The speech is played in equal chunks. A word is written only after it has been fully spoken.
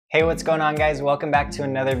Hey, what's going on, guys? Welcome back to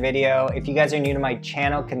another video. If you guys are new to my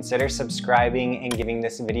channel, consider subscribing and giving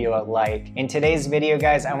this video a like. In today's video,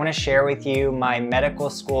 guys, I want to share with you my medical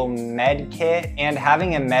school med kit. And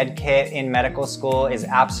having a med kit in medical school is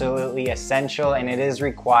absolutely essential and it is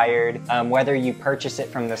required, whether you purchase it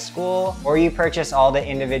from the school or you purchase all the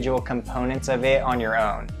individual components of it on your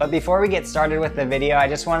own. But before we get started with the video, I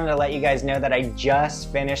just wanted to let you guys know that I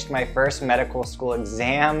just finished my first medical school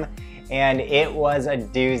exam. And it was a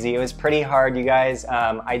doozy. It was pretty hard, you guys.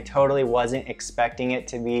 I totally wasn't expecting it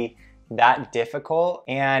to be that difficult.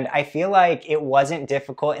 And I feel like it wasn't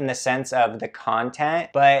difficult in the sense of the content,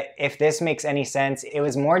 but if this makes any sense, it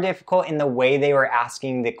was more difficult in the way they were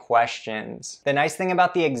asking the questions. The nice thing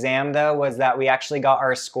about the exam though was that we actually got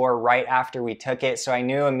our score right after we took it. So I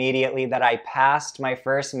knew immediately that I passed my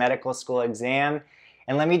first medical school exam.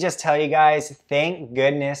 And let me just tell you guys, thank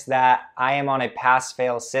goodness that I am on a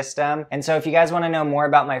pass-fail system. And so if you guys want to know more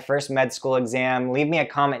about my first med school exam, leave me a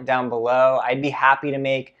comment down below. I'd be happy to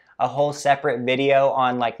make a whole separate video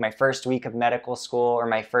on like my first week of medical school or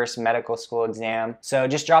my first medical school exam. So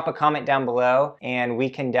just drop a comment down below and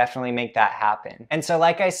we can definitely make that happen. And so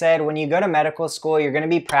like I said, when you go to medical school, you're gonna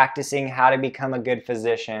be practicing how to become a good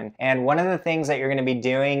physician. And one of the things that you're gonna be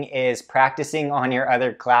doing is practicing on your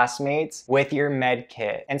other classmates with your med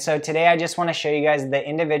kit. And so today I just wanna show you guys the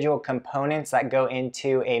individual components that go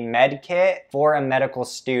into a med kit for a medical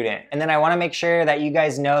student. And then I wanna make sure that you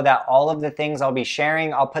guys know that all of the things I'll be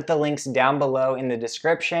sharing, I'll put the links down below in the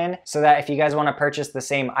description so that if you guys want to purchase the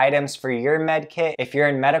same items for your med kit, if you're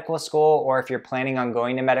in medical school or if you're planning on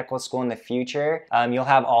going to medical school in the future, you'll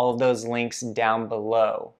have all of those links down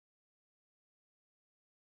below.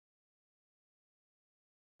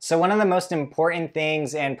 So one of the most important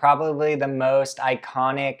things and probably the most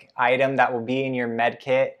iconic item that will be in your med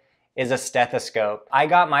kit is a stethoscope. I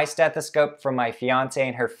got my stethoscope from my fiance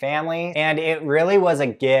and her family, and it really was a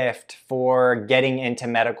gift for getting into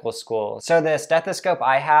medical school. So the stethoscope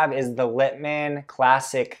I have is the Littmann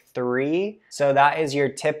Classic 3. So that is your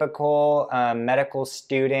typical medical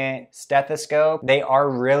student stethoscope. They are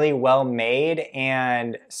really well made,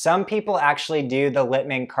 and some people actually do the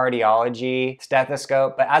Littmann cardiology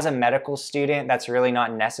stethoscope, but as a medical student, that's really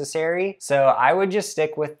not necessary. So I would just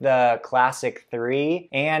stick with the Classic 3,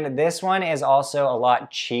 and this one is also a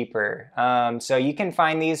lot cheaper. So you can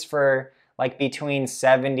find these for like between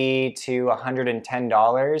 $70 to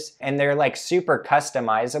 $110, and they're like super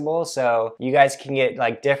customizable. So you guys can get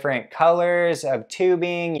like different colors of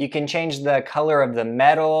tubing. You can change the color of the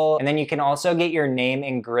metal, and then you can also get your name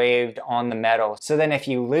engraved on the metal. So then if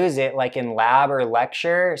you lose it, like in lab or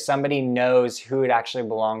lecture, somebody knows who it actually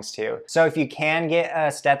belongs to. So if you can get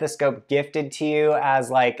a stethoscope gifted to you as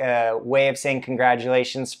like a way of saying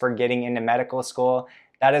congratulations for getting into medical school,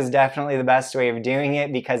 that is definitely the best way of doing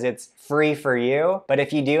it because it's free for you. But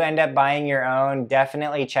if you do end up buying your own,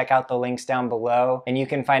 definitely check out the links down below and you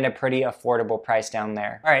can find a pretty affordable price down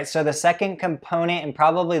there. All right, so the second component and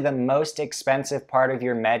probably the most expensive part of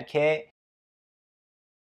your med kit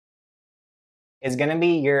is gonna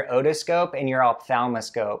be your otoscope and your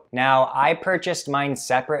ophthalmoscope. Now, I purchased mine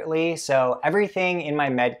separately, so everything in my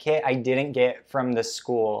med kit I didn't get from the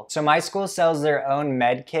school. So my school sells their own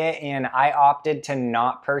med kit and I opted to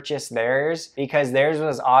not purchase theirs because theirs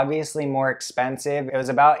was obviously more expensive. It was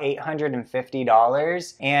about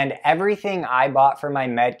 $850, and everything I bought for my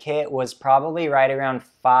med kit was probably right around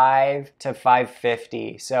 $500 to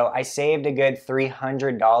 $550. So I saved a good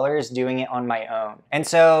 $300 doing it on my own. And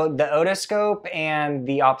so the otoscope and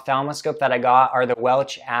the ophthalmoscope that I got are the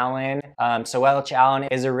Welch Allyn. So Welch Allyn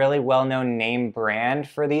is a really well-known name brand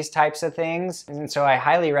for these types of things. And so I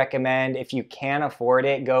highly recommend, if you can afford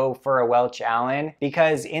it, go for a Welch Allyn,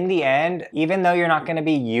 because in the end, even though you're not gonna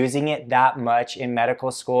be using it that much in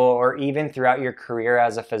medical school or even throughout your career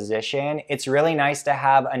as a physician, it's really nice to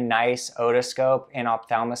have a nice otoscope and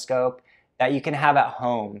ophthalmoscope that you can have at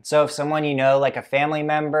home. So if someone you know, like a family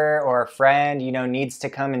member or a friend, you know, needs to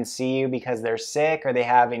come and see you because they're sick or they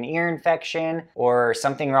have an ear infection or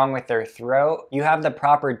something wrong with their throat, you have the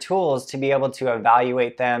proper tools to be able to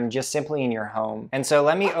evaluate them just simply in your home. And so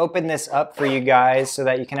let me open this up for you guys so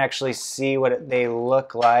that you can actually see what they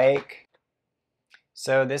look like.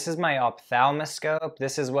 So this is my ophthalmoscope.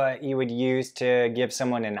 This is what you would use to give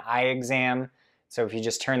someone an eye exam. So if you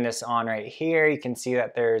just turn this on right here, you can see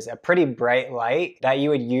that there's a pretty bright light that you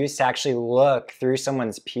would use to actually look through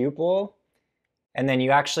someone's pupil. And then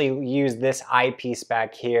you actually use this eyepiece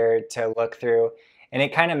back here to look through. And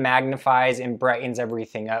it kind of magnifies and brightens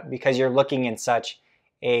everything up because you're looking in such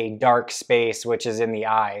a dark space, which is in the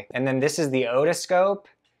eye. And then this is the otoscope.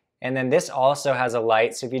 And then this also has a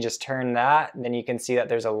light, so if you just turn that, then you can see that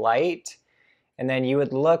there's a light. And then you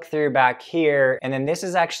would look through back here, and then this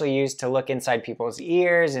is actually used to look inside people's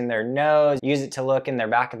ears and their nose, use it to look in their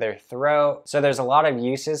back of their throat. So there's a lot of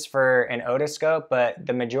uses for an otoscope, but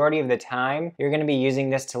the majority of the time, you're gonna be using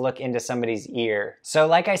this to look into somebody's ear. So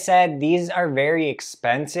like I said, these are very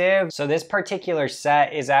expensive. So this particular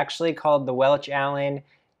set is actually called the Welch Allyn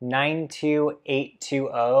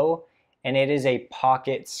 92820, and it is a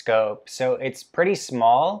pocket scope. So it's pretty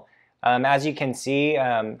small. As you can see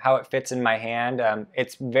how it fits in my hand,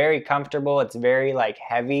 it's very comfortable, it's very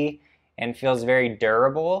heavy and feels very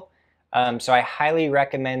durable. So I highly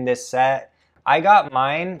recommend this set. I got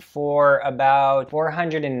mine for about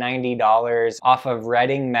 $490 off of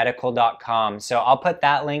readingmedical.com. So I'll put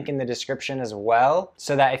that link in the description as well,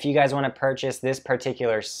 so that if you guys want to purchase this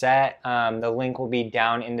particular set, the link will be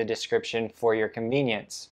down in the description for your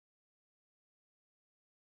convenience.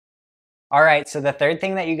 All right, so the third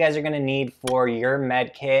thing that you guys are gonna need for your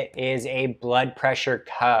med kit is a blood pressure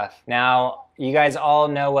cuff. Now, you guys all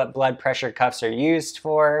know what blood pressure cuffs are used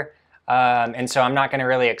for, and so I'm not gonna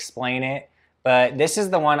really explain it, but this is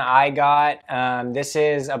the one I got. This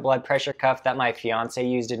is a blood pressure cuff that my fiance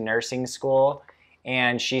used in nursing school,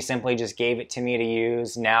 and she simply just gave it to me to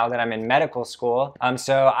use now that I'm in medical school.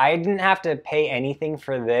 So I didn't have to pay anything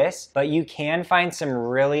for this, but you can find some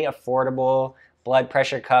really affordable blood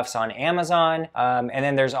pressure cuffs on Amazon. And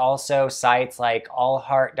then there's also sites like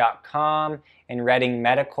allheart.com and Reading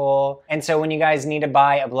Medical. And so when you guys need to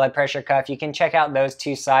buy a blood pressure cuff, you can check out those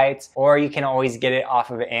two sites, or you can always get it off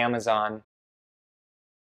of Amazon.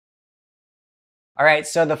 All right,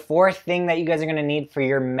 so the fourth thing that you guys are gonna need for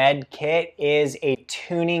your med kit is a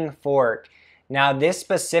tuning fork. Now this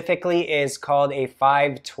specifically is called a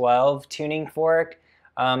 512 tuning fork.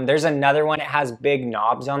 There's another one, it has big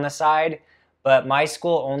knobs on the side, but my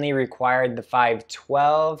school only required the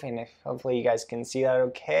 512, and hopefully you guys can see that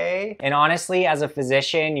okay. And honestly, as a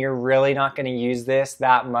physician, you're really not gonna use this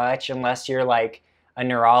that much unless you're like a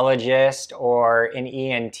neurologist or an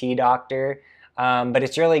ENT doctor. But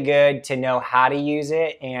it's really good to know how to use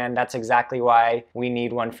it, and that's exactly why we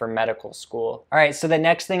need one for medical school. All right, so the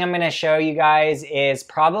next thing I'm gonna show you guys is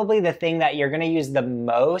probably the thing that you're gonna use the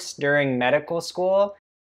most during medical school.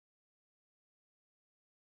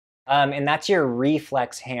 And that's your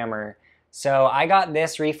reflex hammer. So I got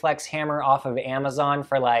this reflex hammer off of Amazon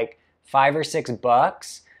for like $5 or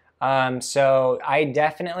 $6. So I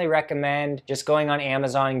definitely recommend just going on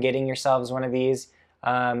Amazon and getting yourselves one of these.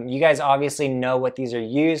 You guys obviously know what these are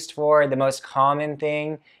used for. The most common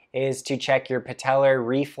thing is to check your patellar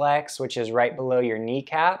reflex, which is right below your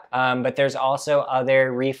kneecap. But there's also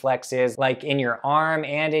other reflexes like in your arm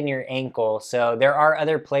and in your ankle. So there are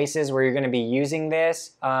other places where you're gonna be using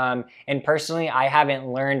this. And personally, I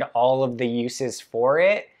haven't learned all of the uses for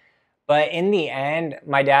it. But in the end,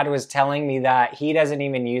 my dad was telling me that he doesn't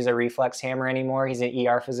even use a reflex hammer anymore. He's an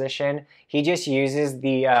ER physician. He just uses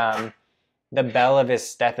the bell of his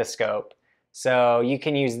stethoscope. So you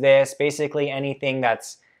can use this, basically anything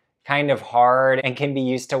that's kind of hard and can be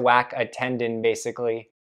used to whack a tendon basically.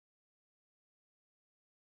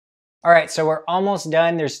 All right, so we're almost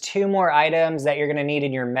done. There's two more items that you're gonna need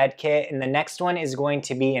in your med kit, and the next one is going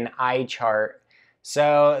to be an eye chart.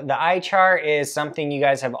 So the eye chart is something you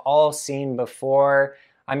guys have all seen before.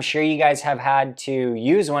 I'm sure you guys have had to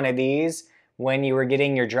use one of these when you were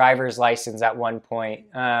getting your driver's license at one point.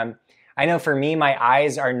 I know for me, my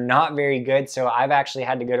eyes are not very good, so I've actually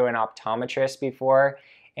had to go to an optometrist before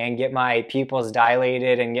and get my pupils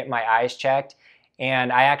dilated and get my eyes checked.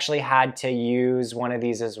 And I actually had to use one of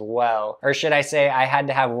these as well. Or should I say, I had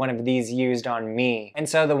to have one of these used on me. And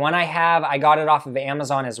so the one I have, I got it off of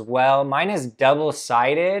Amazon as well. Mine is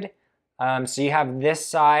double-sided. So you have this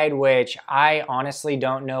side, which I honestly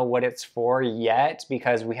don't know what it's for yet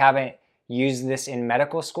because we haven't used this in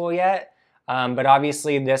medical school yet. But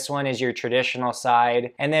obviously this one is your traditional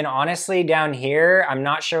side. And then honestly down here, I'm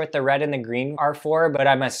not sure what the red and the green are for, but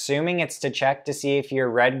I'm assuming it's to check to see if you're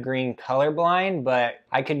red-green colorblind, but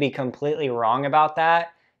I could be completely wrong about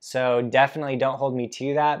that. So definitely don't hold me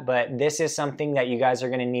to that, but this is something that you guys are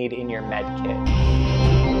gonna need in your med kit.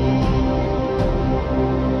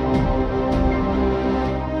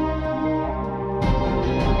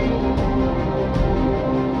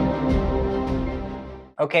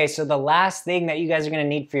 Okay, so the last thing that you guys are gonna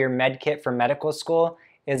need for your med kit for medical school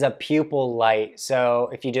is a pupil light.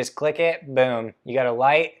 So if you just click it, boom, you got a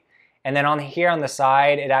light. And then on here on the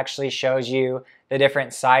side, it actually shows you the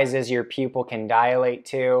different sizes your pupil can dilate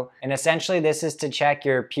to. And essentially this is to check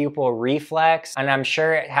your pupil reflex. And I'm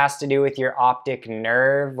sure it has to do with your optic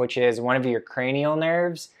nerve, which is one of your cranial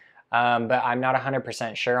nerves. but I'm not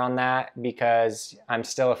 100% sure on that because I'm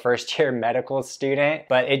still a first year medical student,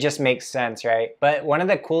 but it just makes sense, right? But one of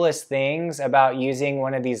the coolest things about using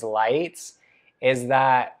one of these lights is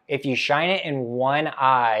that if you shine it in one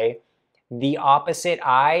eye, the opposite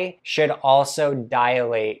eye should also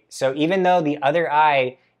dilate. So even though the other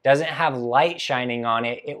eye doesn't have light shining on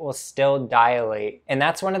it, it will still dilate. And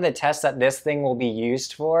that's one of the tests that this thing will be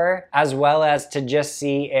used for, as well as to just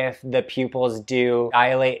see if the pupils do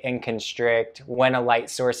dilate and constrict when a light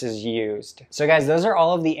source is used. So guys, those are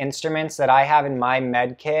all of the instruments that I have in my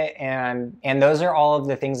med kit, and those are all of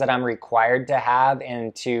the things that I'm required to have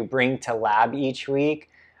and to bring to lab each week.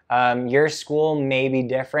 Your school may be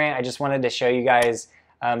different. I just wanted to show you guys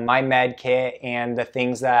my med kit and the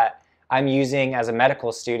things that I'm using as a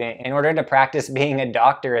medical student in order to practice being a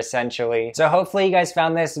doctor, essentially. So hopefully you guys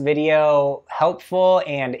found this video helpful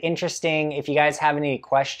and interesting. If you guys have any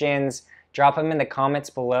questions, drop them in the comments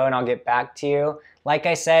below and I'll get back to you. Like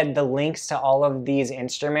I said, the links to all of these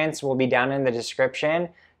instruments will be down in the description.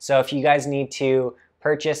 So if you guys need to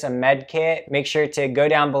purchase a med kit, make sure to go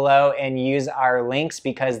down below and use our links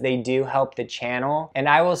because they do help the channel. And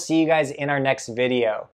I will see you guys in our next video.